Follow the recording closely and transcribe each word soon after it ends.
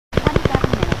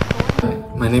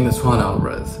my name is Juan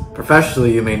Alvarez.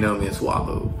 Professionally, you may know me as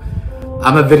Wahoo.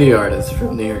 I'm a video artist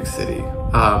from New York City.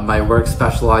 My work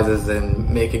specializes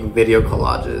in making video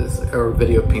collages or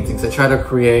video paintings. I try to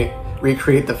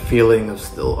recreate the feeling of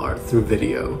still art through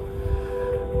video.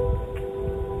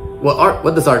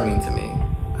 What does art mean to me?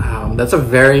 That's a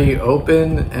very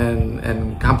open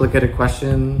and complicated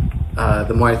question.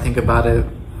 The more I think about it,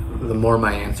 the more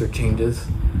my answer changes.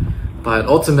 But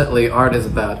ultimately, art is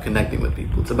about connecting with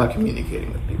people. It's about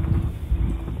communicating with people.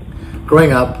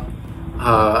 Growing up,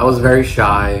 I was very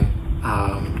shy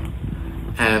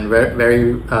and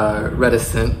very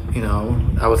reticent. You know,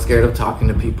 I was scared of talking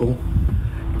to people.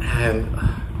 And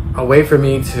a way for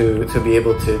me to be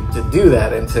able to do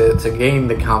that and to gain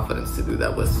the confidence to do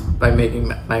that was by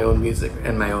making my own music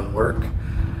and my own work.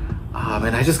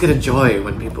 And I just get a joy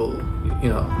when people, you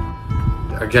know,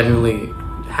 are genuinely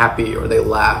happy, or they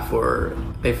laugh, or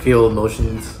they feel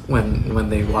emotions when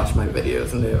they watch my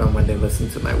videos and when they listen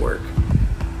to my work.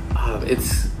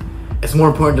 It's more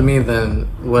important to me than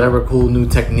whatever cool new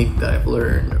technique that I've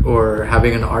learned, or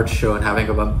having an art show and having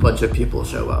a bunch of people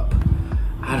show up.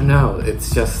 I don't know,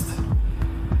 it's just,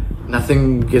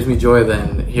 nothing gives me joy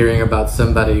than hearing about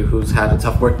somebody who's had a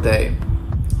tough work day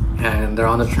and they're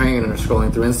on the train and they're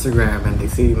scrolling through Instagram and they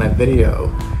see my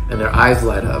video and their eyes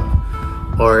light up.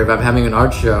 Or if I'm having an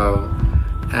art show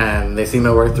and they see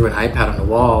my work through an iPad on the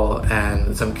wall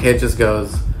and some kid just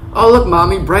goes, "Oh look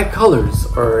mommy, bright colors,"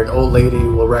 or an old lady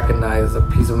will recognize a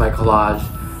piece of my collage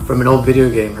from an old video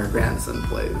game her grandson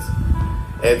plays.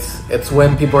 It's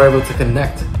when people are able to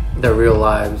connect their real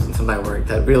lives into my work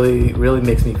that really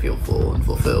makes me feel full and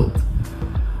fulfilled.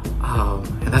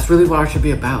 And that's really what art should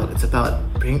be about. It's about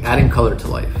adding color to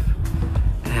life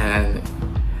and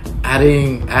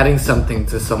adding something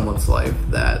to someone's life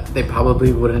that they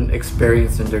probably wouldn't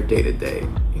experience in their day-to-day,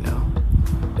 you know.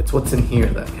 It's what's in here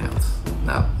that counts,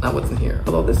 not what's in here.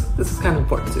 Although this is kind of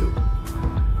important too.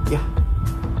 Yeah.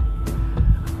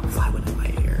 A fly went in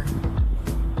my ear.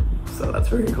 So that's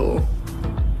very cool.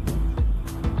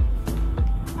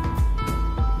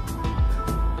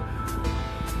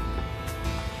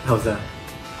 How's that?